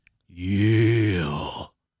Yeah.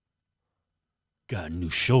 Got a new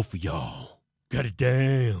show for y'all. Got a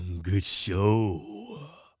damn good show.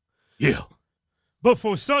 Yeah. But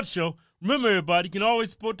before we start the show, remember everybody, you can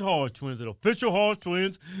always support the Horse Twins at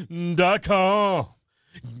officialhorsetwins.com.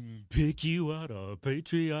 Pick you out a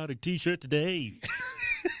patriotic t-shirt today.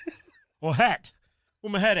 Or hat.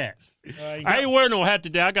 Where my hat at? I ain't wearing no hat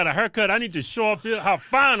today. I got a haircut. I need to show off how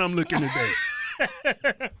fine I'm looking today.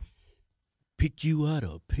 Pick you out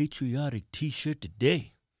a patriotic t-shirt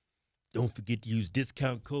today. Don't forget to use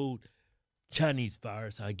discount code Chinese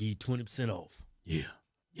Virus. I give you 20% off. Yeah.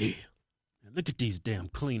 Yeah. Now look at these damn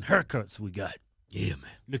clean haircuts we got. Yeah,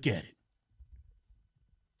 man. Look at it.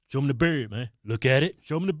 Show them the beard, man. Look at it.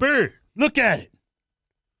 Show them the beard. Look at it.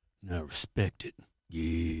 Now respect it.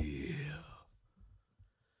 Yeah.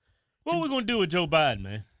 What are we going to do with Joe Biden,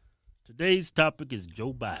 man? Today's topic is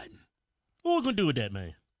Joe Biden. What are we going to do with that,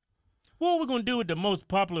 man? What are we going to do with the most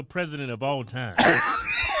popular president of all time?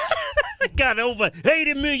 Got over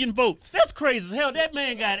 80 million votes. That's crazy as hell. That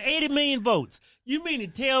man got 80 million votes. You mean to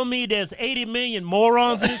tell me there's 80 million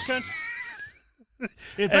morons in this country?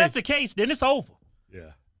 If that's the case, then it's over.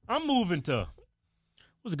 Yeah. I'm moving to,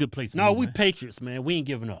 what's a good place to move, we man? Patriots, man. We ain't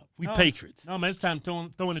giving up. We Patriots. No, man, it's time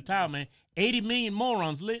to throw in the towel, man. 80 million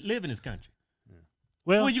morons live in this country. Yeah.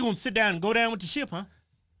 Well, you going to sit down and go down with the ship, huh?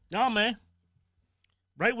 No, man.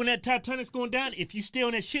 Right when that Titanic's going down, if you stay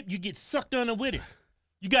on that ship, you get sucked under with it.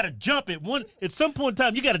 You got to jump at some point in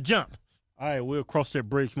time, you got to jump. All right, we'll cross that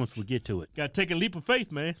bridge once we get to it. Got to take a leap of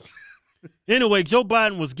faith, man. Anyway, Joe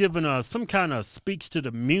Biden was giving some kind of speech to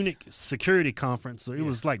the Munich Security Conference. So it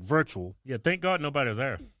was like virtual. Yeah, thank God nobody was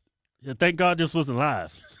there. Yeah, thank God this wasn't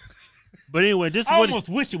live. But anyway, I almost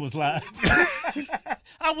wish it was live.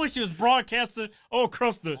 I wish it was broadcasted all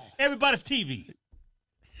across everybody's TV.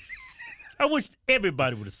 I wish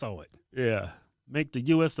everybody would have saw it. Yeah. Make the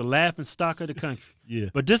U.S. the laughing stock of the country. Yeah.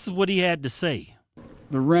 But this is what he had to say.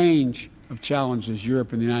 The range of challenges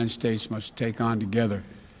Europe and the United States must take on together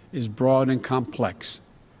is broad and complex.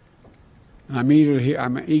 And I'm eager to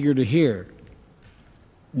hear.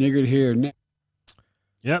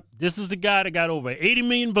 Yep, this is the guy that got over 80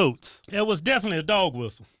 million votes. It was definitely a dog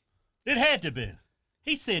whistle. It had to have been.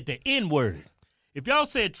 He said the N-word. If y'all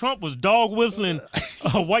said Trump was dog whistling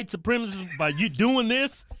white supremacists by you doing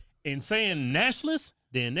this and saying nationalists,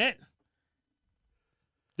 then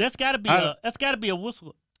that's got to be a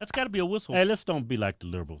whistle. That's got to be a whistle. Hey, let's don't be like the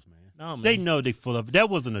liberals, man. No, man. They know they full of it. That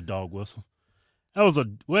wasn't a dog whistle. That was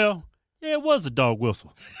it was a dog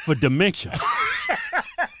whistle for dementia.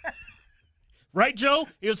 Right, Joe?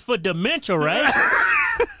 It was for dementia, right?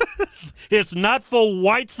 It's not for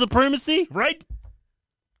white supremacy, right?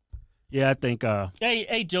 Yeah, I think.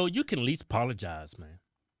 Hey, Joe, you can at least apologize, man.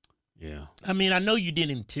 Yeah. I mean, I know you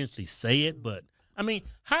didn't intentionally say it, but I mean,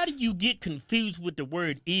 how do you get confused with the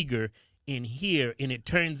word eager in here and it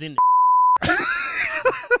turns into?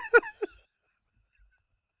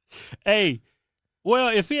 Hey, well,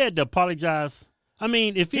 if he had to apologize, I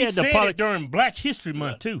mean, if he had to apologize during Black History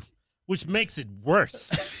Month too, which makes it worse.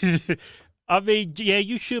 I mean, yeah,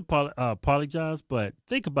 you should apologize, but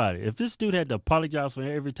think about it. If this dude had to apologize for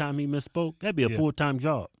every time he misspoke, that'd be a full-time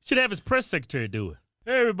job. Should have his press secretary do it.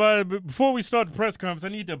 Hey, everybody, before we start the press conference, I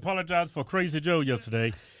need to apologize for Crazy Joe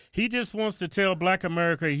yesterday. He just wants to tell Black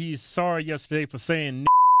America he's sorry yesterday for saying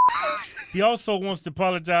He also wants to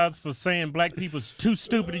apologize for saying black people's too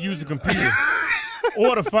stupid to use a computer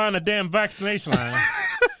or to find a damn vaccination line.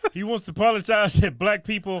 He wants to apologize that black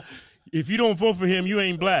people, if you don't vote for him, you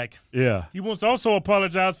ain't black. Yeah. He wants to also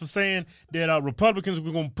apologize for saying that Republicans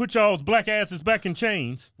were going to put y'all's black asses back in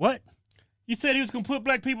chains. What? He said he was going to put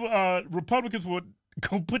black people, Republicans would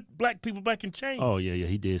go put black people back in chains. Oh, yeah,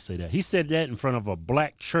 he did say that. He said that in front of a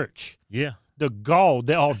black church. Yeah. The gall,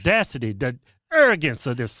 the audacity, the arrogance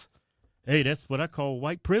of this. Hey, that's what I call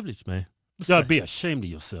white privilege, man. You got to be ashamed of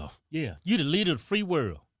yourself. Yeah. You're the leader of the free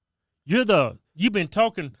world. You've been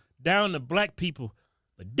talking down to black people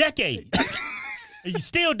for decades. And you're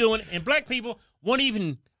still doing it, and black people won't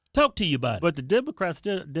even talk to you about it. But the Democrats,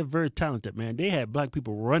 they're very talented, man. They had black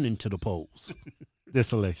people running to the polls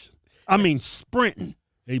this election. I mean, sprinting.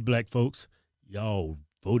 Hey, black folks, y'all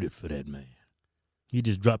voted for that man. He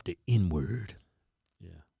just dropped the N-word.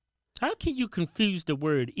 Yeah. How can you confuse the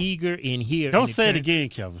word eager in here? Don't say it again,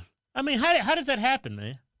 Kevin. I mean, how does that happen,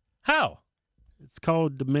 man? How? It's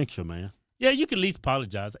called dementia, man. Yeah, you can at least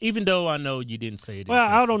apologize, even though I know you didn't say it. Well,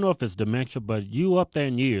 I don't know if it's dementia, but you up there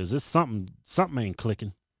in years. It's something ain't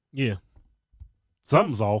clicking. Yeah.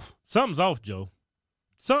 Something's off. Something's off, Joe.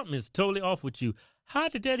 Something is totally off with you. How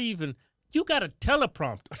did that even? You got a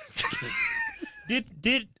teleprompter.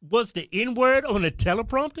 Was the N-word on a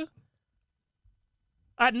teleprompter?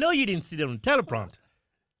 I know you didn't see that on the teleprompter.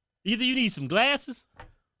 Either you need some glasses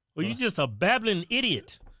or you just a babbling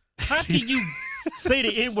idiot. How can you say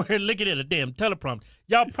the N-word looking at a damn teleprompter?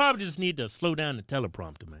 Y'all probably just need to slow down the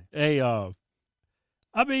teleprompter, man. Hey, I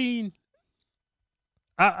mean,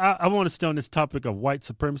 I want to stay on this topic of white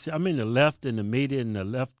supremacy. I mean, the left and the media and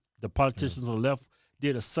the politicians on the left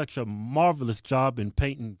did such a marvelous job in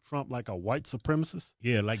painting Trump like a white supremacist.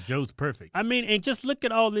 Yeah, like Joe's perfect. I mean, and just look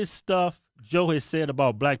at all this stuff Joe has said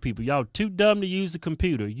about black people. Y'all too dumb to use a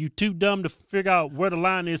computer. You too dumb to figure out where the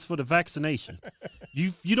line is for the vaccination.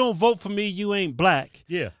 You don't vote for me, you ain't black.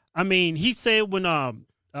 Yeah. I mean, he said when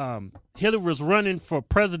Hillary was running for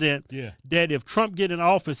president that if Trump get in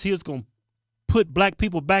office, he was going to put black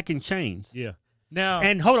people back in chains. Yeah. Now,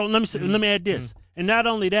 and hold on, let me add this. And not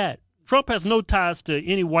only that, Trump has no ties to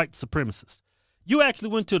any white supremacists. You actually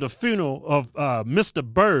went to the funeral of Mr.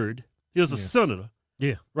 Byrd. He was a senator.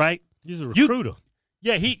 Yeah. Right? He's a recruiter.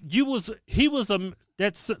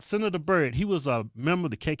 That's Senator Byrd. He was a member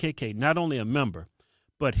of the KKK. Not only a member,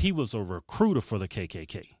 but he was a recruiter for the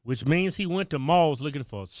KKK. Which means he went to malls looking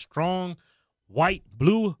for a strong, white,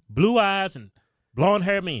 blue eyes and blonde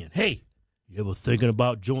hair man. Hey, you ever thinking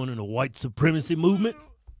about joining the white supremacy movement?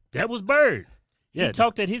 That was Byrd. Yeah, he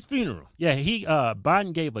talked at his funeral. Yeah,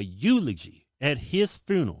 Biden gave a eulogy at his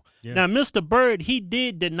funeral. Yeah. Now, Mr. Byrd, he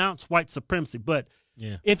did denounce white supremacy, but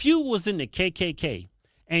if you was in the KKK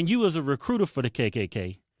and you was a recruiter for the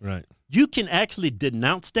KKK, right, you can actually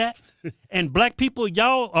denounce that, and black people,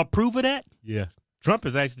 y'all approve of that? Yeah. Trump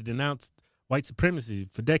has actually denounced white supremacy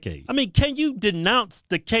for decades. I mean, can you denounce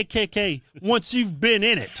the KKK once you've been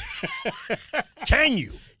in it? Can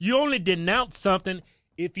you? You only denounce something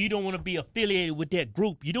if you don't want to be affiliated with that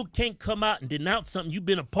group. You can't come out and denounce something you've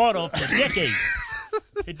been a part of for decades.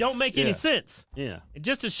 It don't make any sense. Yeah. And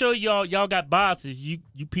just to show y'all got biases, you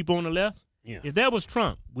people on the left. Yeah. If that was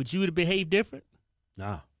Trump, would you have behaved different?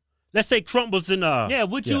 Nah. Let's say Trump was in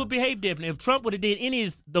would you have behaved different? If Trump would have did any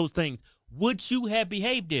of those things, would you have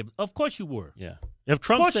behaved different? Of course you were. Yeah. If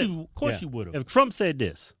Trump of course you would have. If Trump said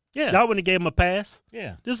this, y'all wouldn't have gave him a pass.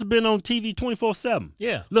 Yeah. This has been on TV 24/7.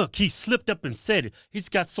 Yeah. Look, he slipped up and said it. He's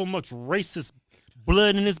got so much racist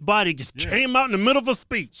blood in his body, just came out in the middle of a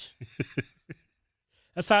speech.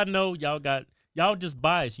 That's how I know y'all just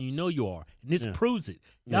biased. You know you are. And this proves it.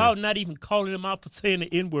 Y'all not even calling him out for saying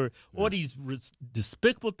the N-word or these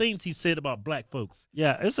despicable things he said about black folks.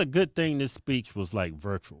 Yeah, it's a good thing this speech was like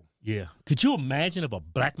virtual. Yeah. Could you imagine if a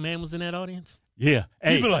black man was in that audience? Yeah.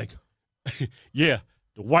 Hey. He'd be like, yeah,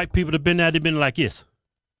 the white people that have been there, they've been like this.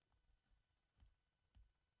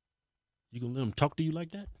 You gonna let them talk to you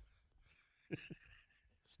like that?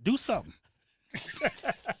 Do something.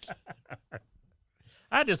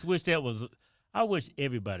 I just wish I wish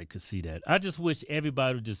everybody could see that. I just wish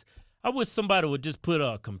I wish somebody would just put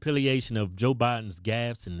a compilation of Joe Biden's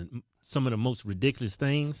gaffes and some of the most ridiculous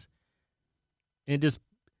things. And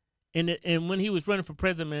when he was running for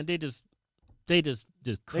president, man, they just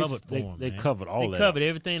covered for him. They covered all that. They covered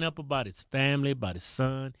everything up about his family, about his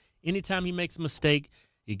son. Anytime he makes a mistake,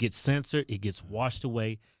 it gets censored, it gets washed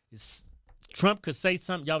away. Trump could say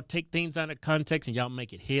something, y'all take things out of context and y'all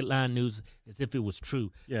make it headline news as if it was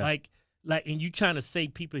true. Yeah. Like, and you trying to say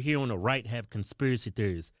people here on the right have conspiracy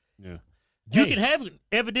theories. Yeah. You can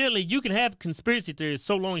have conspiracy theories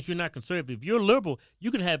so long as you're not conservative. If you're liberal,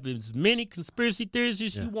 you can have as many conspiracy theories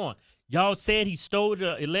as you want. Y'all said he stole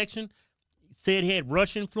the election, said he had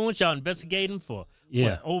Russian influence. Y'all investigating for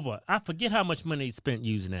I forget how much money he spent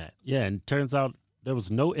using that. Yeah, and it turns out there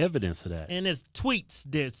was no evidence of that. And there's tweets,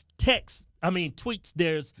 there's texts.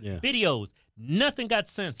 There's videos. Nothing got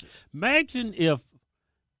censored. Imagine if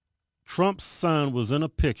Trump's son was in a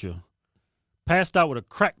picture, passed out with a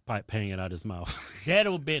crack pipe hanging out his mouth. That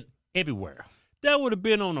would have been everywhere. That would have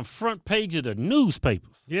been on the front page of the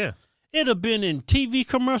newspapers. Yeah. It would have been in TV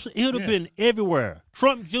commercials. It would have been everywhere.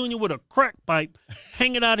 Trump Jr. with a crack pipe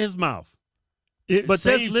hanging out his mouth. But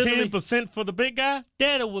that's 10% for the big guy?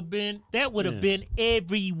 That would have been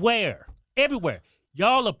everywhere. Everywhere.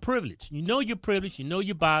 Y'all are privileged. You know you're privileged. You know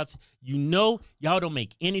you're biased. You know y'all don't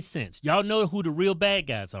make any sense. Y'all know who the real bad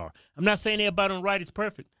guys are. I'm not saying everybody on the right is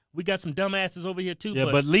perfect. We got some dumbasses over here, too. Yeah,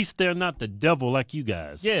 but at least they're not the devil like you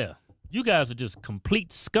guys. Yeah. You guys are just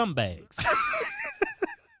complete scumbags.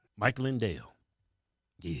 Mike Lindell.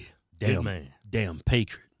 Yeah. Damn man. Damn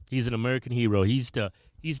patriot. He's an American hero. He's the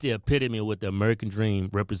epitome of what the American dream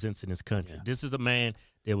represents in this country. Yeah. This is a man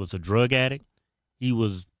that was a drug addict. He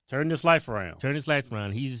was Turn his life around.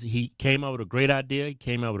 He came out with a great idea. He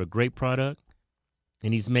came out with a great product,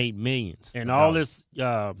 and he's made millions. And all this,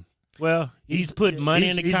 what Well, he's put money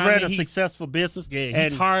in the economy. He's ran a successful business. Yeah,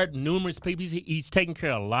 he's hired numerous people. He's taken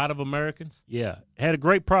care of a lot of Americans. Yeah, had a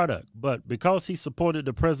great product, but because he supported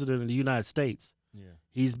the president of the United States,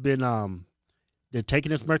 he's been they're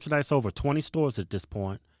taking his merchandise over 20 stores at this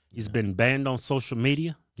point. He's been banned on social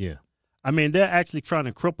media. Yeah, I mean, they're actually trying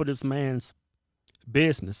to cripple this man's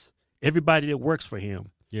business. Everybody that works for him,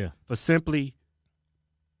 for simply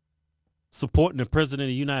supporting the president of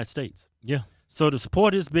the United States. Yeah. So to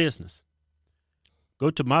support his business, go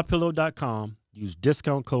to MyPillow.com, use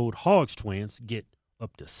discount code HOGSTwins, get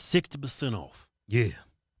up to 60% off. Yeah.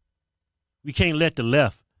 We can't let the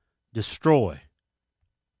left destroy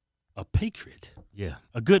a patriot. Yeah.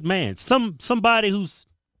 A good man. Somebody who's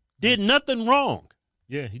did nothing wrong.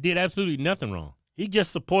 Yeah, he did absolutely nothing wrong. He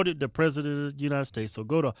just supported the president of the United States. So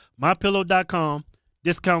go to MyPillow.com,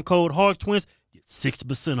 discount code HOGSTwins, get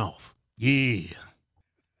 60% off. Yeah.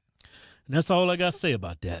 And that's all I got to say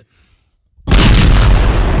about that.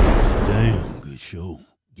 It's a damn good show.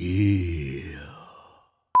 Yeah.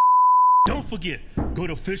 Don't forget, go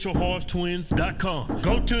to officialhorsetwins.com.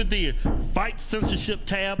 Go to the Fight Censorship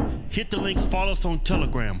tab, hit the links, follow us on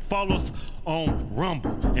Telegram, follow us on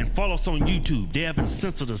Rumble, and follow us on YouTube. They haven't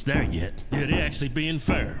censored us there yet. Yeah, they're actually being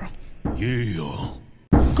fair. Yeah.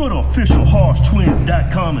 Go to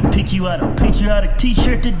officialhorsetwins.com and pick you out a patriotic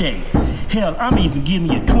t-shirt today. Hell, I'm even giving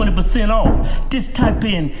you 20% off. Just type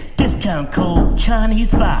in discount code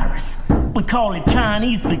Chinese Virus. We call it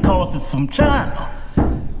Chinese because it's from China.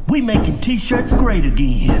 We making t-shirts great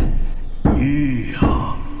again.